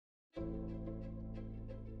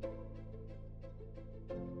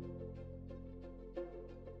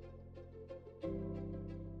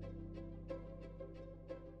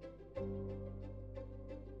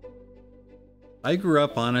I grew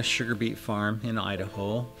up on a sugar beet farm in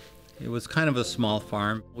Idaho. It was kind of a small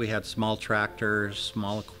farm. We had small tractors,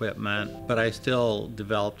 small equipment, but I still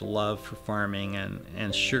developed a love for farming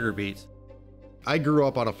and sugar beets. I grew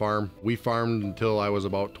up on a farm. We farmed until I was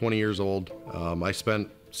about 20 years old. I spent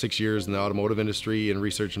 6 years in the automotive industry in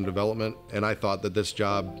research and development, and I thought that this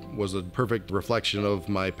job was a perfect reflection of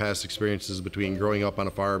my past experiences between growing up on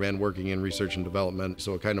a farm and working in research and development.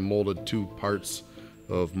 So it kind of molded two parts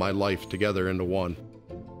of my life together into one.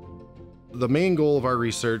 The main goal of our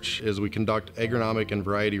research is we conduct agronomic and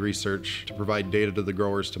variety research to provide data to the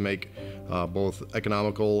growers to make both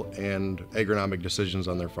economical and agronomic decisions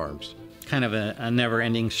on their farms. Kind of a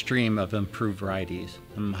never-ending stream of improved varieties,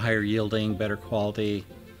 higher yielding, better quality,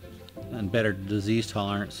 and better disease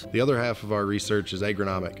tolerance. The other half of our research is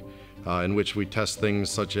agronomic, in which we test things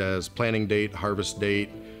such as planting date, harvest date,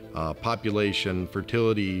 population,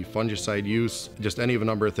 fertility, fungicide use, just any of a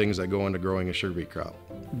number of things that go into growing a sugar beet crop.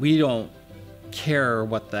 We don't care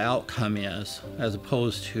what the outcome is, as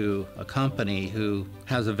opposed to a company who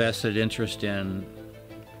has a vested interest in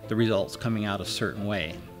the results coming out a certain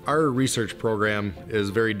way. Our research program is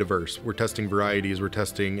very diverse. We're testing varieties, we're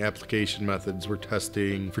testing application methods, we're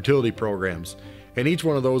testing fertility programs, and each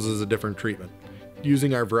one of those is a different treatment.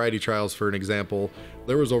 Using our variety trials for an example,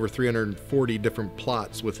 there was over 340 different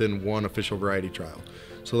plots within one official variety trial.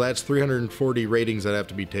 So that's 340 ratings that have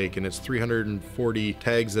to be taken. It's 340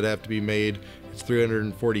 tags that have to be made. It's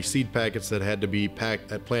 340 seed packets that had to be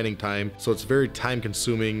packed at planting time. So it's a very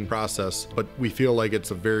time-consuming process, but we feel like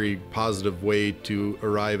it's a very positive way to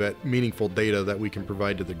arrive at meaningful data that we can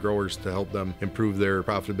provide to the growers to help them improve their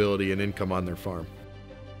profitability and income on their farm.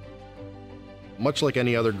 Much like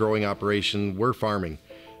any other growing operation, we're farming.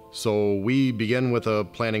 So we begin with a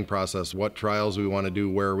planning process. What trials we want to do,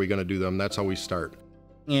 where are we going to do them? That's how we start.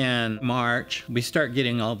 In March, we start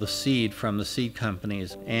getting all the seed from the seed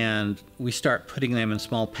companies, and we start putting them in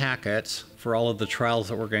small packets for all of the trials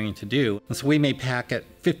that we're going to do. And so we may packet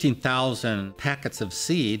 15,000 packets of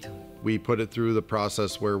seed. We put it through the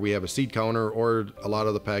process where we have a seed counter, or a lot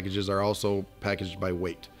of the packages are also packaged by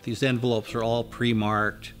weight. These envelopes are all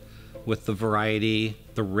pre-marked with the variety,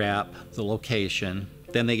 the rep, the location.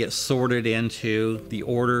 Then they get sorted into the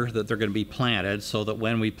order that they're going to be planted, so that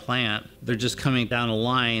when we plant, they're just coming down a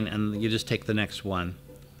line and you just take the next one.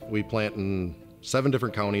 We plant in 7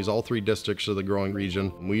 different counties, all 3 districts of the growing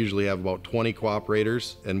region. We usually have about 20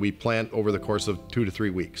 cooperators, and we plant over the course of 2 to 3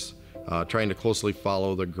 weeks, trying to closely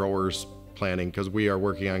follow the growers' planting because we are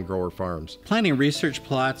working on grower farms. Planting research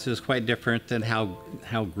plots is quite different than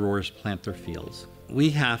how growers plant their fields. We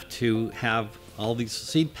have to have all these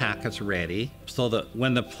seed packets ready so that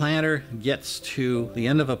when the planter gets to the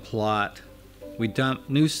end of a plot, we dump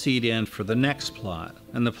new seed in for the next plot.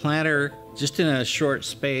 And the planter, just in a short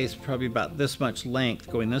space, probably about this much length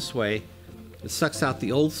going this way, it sucks out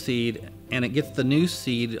the old seed and it gets the new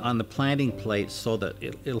seed on the planting plate so that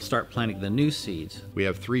it'll start planting the new seeds. We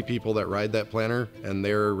have 3 people that ride that planter, and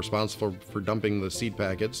they're responsible for dumping the seed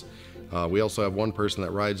packets. We also have 1 person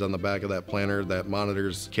that rides on the back of that planter that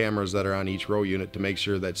monitors cameras that are on each row unit to make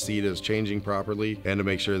sure that seed is changing properly and to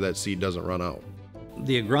make sure that seed doesn't run out.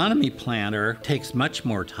 The agronomy planter takes much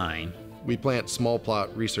more time. We plant small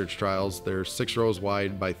plot research trials. They're 6 rows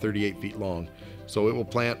wide by 38 feet long. So it will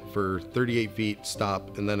plant for 38 feet,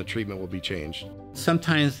 stop, and then a treatment will be changed.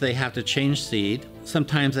 Sometimes they have to change seed.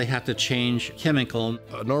 Sometimes they have to change chemical.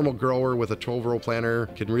 A normal grower with a 12-row planter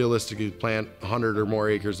can realistically plant 100 or more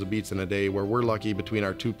acres of beets in a day, where we're lucky between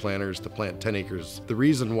our 2 planters to plant 10 acres. The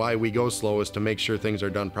reason why we go slow is to make sure things are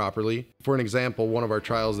done properly. For an example, one of our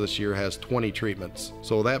trials this year has 20 treatments.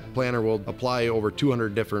 So that planter will apply over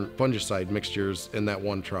 200 different fungicide mixtures in that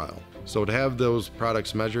one trial. So to have those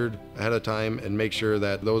products measured ahead of time and make sure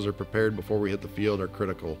that those are prepared before we hit the field are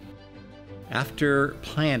critical. After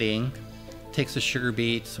planting, it takes the sugar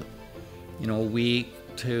beets, a week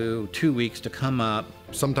to 2 weeks to come up.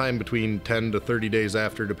 Sometime between 10 to 30 days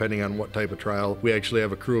after, depending on what type of trial, we actually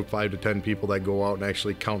have a crew of 5 to 10 people that go out and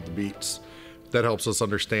actually count the beets. That helps us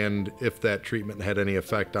understand if that treatment had any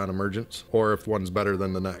effect on emergence or if one's better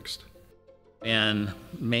than the next. In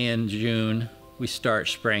May and June, we start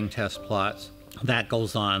spraying test plots. That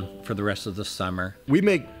goes on for the rest of the summer. We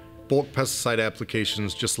make bulk pesticide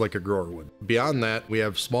applications just like a grower would. Beyond that, we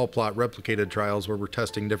have small plot replicated trials where we're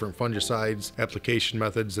testing different fungicides, application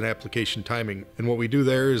methods, and application timing. And what we do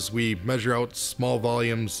there is we measure out small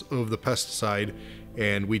volumes of the pesticide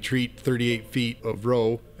and we treat 38 feet of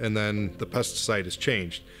row, and then the pesticide is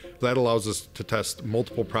changed. That allows us to test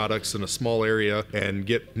multiple products in a small area and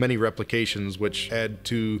get many replications, which add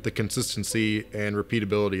to the consistency and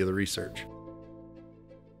repeatability of the research.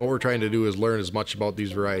 What we're trying to do is learn as much about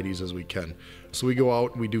these varieties as we can. So we go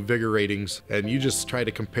out and we do vigor ratings, and you just try to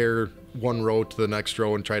compare one row to the next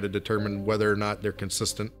row and try to determine whether or not they're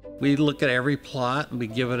consistent. We look at every plot and we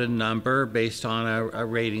give it a number based on a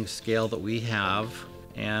rating scale that we have.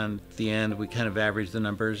 And at the end, we kind of average the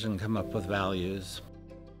numbers and come up with values.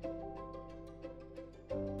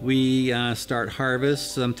 We start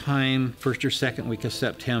harvest sometime first or second week of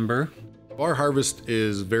September. Our harvest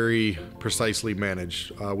is very precisely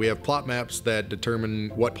managed. We have plot maps that determine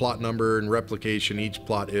what plot number and replication each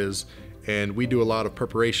plot is, and we do a lot of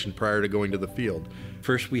preparation prior to going to the field.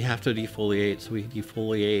 First, we have to defoliate, so we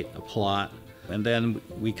defoliate a plot, and then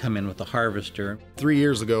we come in with the harvester. 3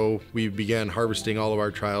 years ago, we began harvesting all of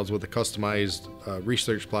our trials with a customized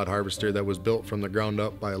research plot harvester that was built from the ground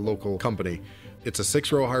up by a local company. It's a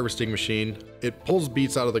 6-row harvesting machine. It pulls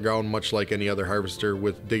beets out of the ground much like any other harvester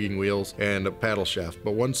with digging wheels and a paddle shaft.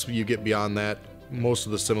 But once you get beyond that, most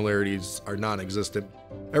of the similarities are non-existent.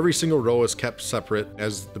 Every single row is kept separate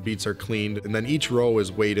as the beets are cleaned, and then each row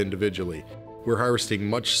is weighed individually. We're harvesting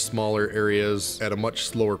much smaller areas at a much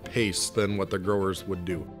slower pace than what the growers would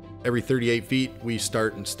do. Every 38 feet, we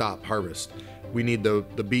start and stop harvest. We need the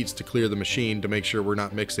beets to clear the machine to make sure we're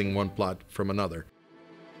not mixing one plot from another.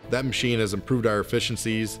 That machine has improved our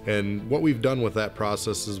efficiencies, and what we've done with that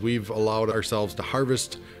process is we've allowed ourselves to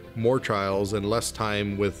harvest more trials in less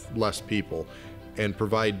time with less people and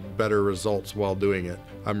provide better results while doing it.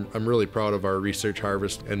 I'm really proud of our research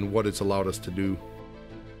harvest and what it's allowed us to do.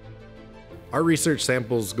 Our research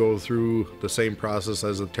samples go through the same process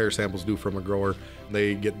as the tare samples do from a grower.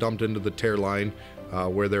 They get dumped into the tare line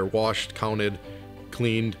where they're washed, counted,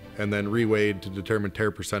 cleaned, and then reweighed to determine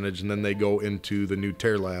tare percentage, and then they go into the new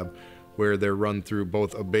tare lab where they're run through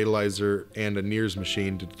both a betalizer and a Nears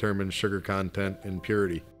machine to determine sugar content and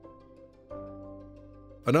purity.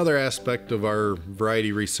 Another aspect of our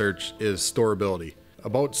variety research is storability.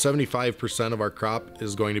 About 75% of our crop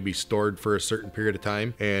is going to be stored for a certain period of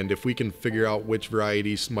time, and if we can figure out which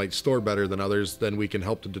varieties might store better than others, then we can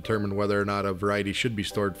help to determine whether or not a variety should be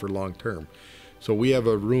stored for long term. So we have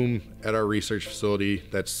a room at our research facility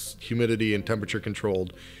that's humidity and temperature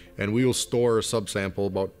controlled, and we will store a subsample,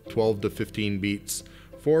 about 12 to 15 beets,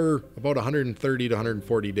 for about 130 to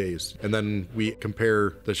 140 days. And then we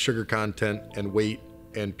compare the sugar content and weight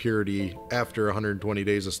and purity after 120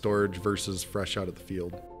 days of storage versus fresh out of the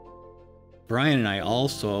field. Brian and I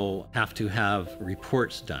also have to have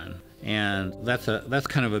reports done, and that's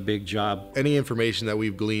kind of a big job. Any information that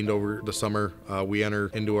we've gleaned over the summer, we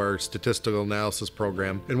enter into our statistical analysis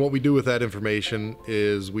program. And what we do with that information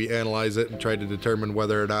is we analyze it and try to determine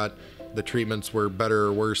whether or not the treatments were better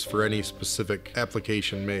or worse for any specific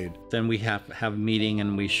application made. Then we have a meeting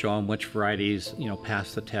and we show them which varieties,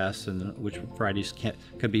 pass the test and which varieties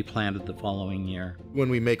could be planted the following year. When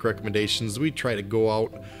we make recommendations, we try to go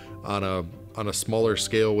out on a smaller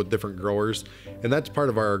scale with different growers, and that's part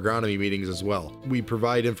of our agronomy meetings as well. We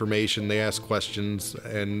provide information, they ask questions,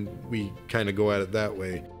 and we kind of go at it that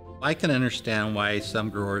way. I can understand why some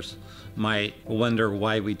growers might wonder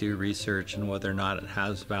why we do research and whether or not it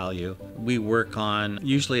has value. We work on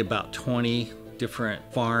usually about 20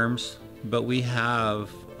 different farms, but we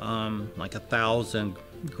have like 1,000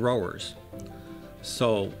 growers.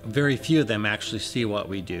 So very few of them actually see what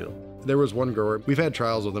we do. There was one grower, we've had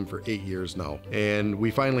trials with him for 8 years now, and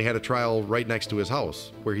we finally had a trial right next to his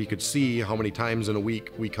house where he could see how many times in a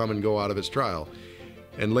week we come and go out of his trial.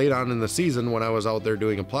 And late on in the season, when I was out there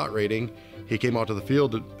doing a plot rating, he came out to the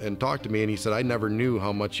field and talked to me, and he said, I never knew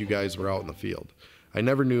how much you guys were out in the field. I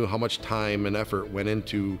never knew how much time and effort went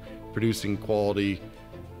into producing quality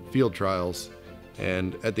field trials.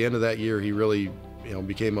 And at the end of that year, he really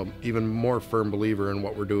became an even more firm believer in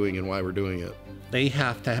what we're doing and why we're doing it. They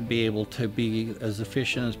have to be able to be as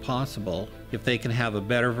efficient as possible. If they can have a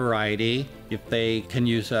better variety, if they can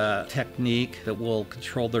use a technique that will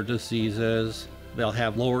control their diseases, they'll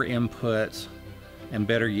have lower inputs and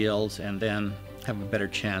better yields, and then have a better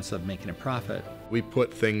chance of making a profit. We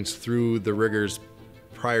put things through the rigors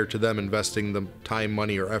prior to them investing the time,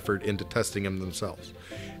 money, or effort into testing them themselves.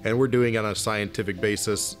 And we're doing it on a scientific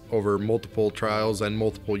basis over multiple trials and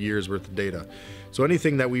multiple years worth of data. So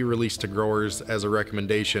anything that we release to growers as a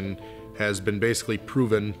recommendation has been basically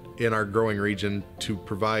proven in our growing region to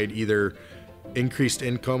provide either increased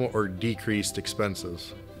income or decreased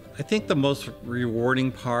expenses. I think the most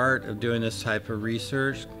rewarding part of doing this type of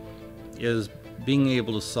research is being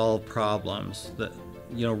able to solve problems that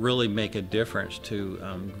really make a difference to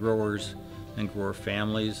growers and grower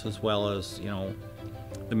families, as well as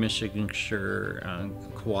the Michigan Sugar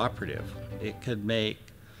Cooperative. It could make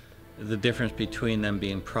the difference between them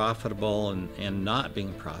being profitable and not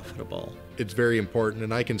being profitable. It's very important,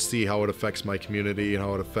 and I can see how it affects my community and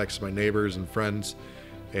how it affects my neighbors and friends,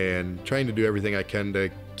 and trying to do everything I can to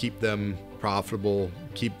keep them profitable,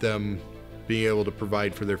 keep them being able to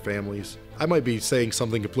provide for their families. I might be saying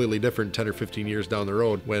something completely different 10 or 15 years down the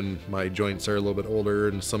road when my joints are a little bit older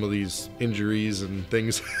and some of these injuries and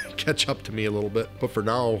things catch up to me a little bit. But for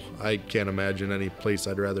now, I can't imagine any place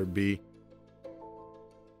I'd rather be.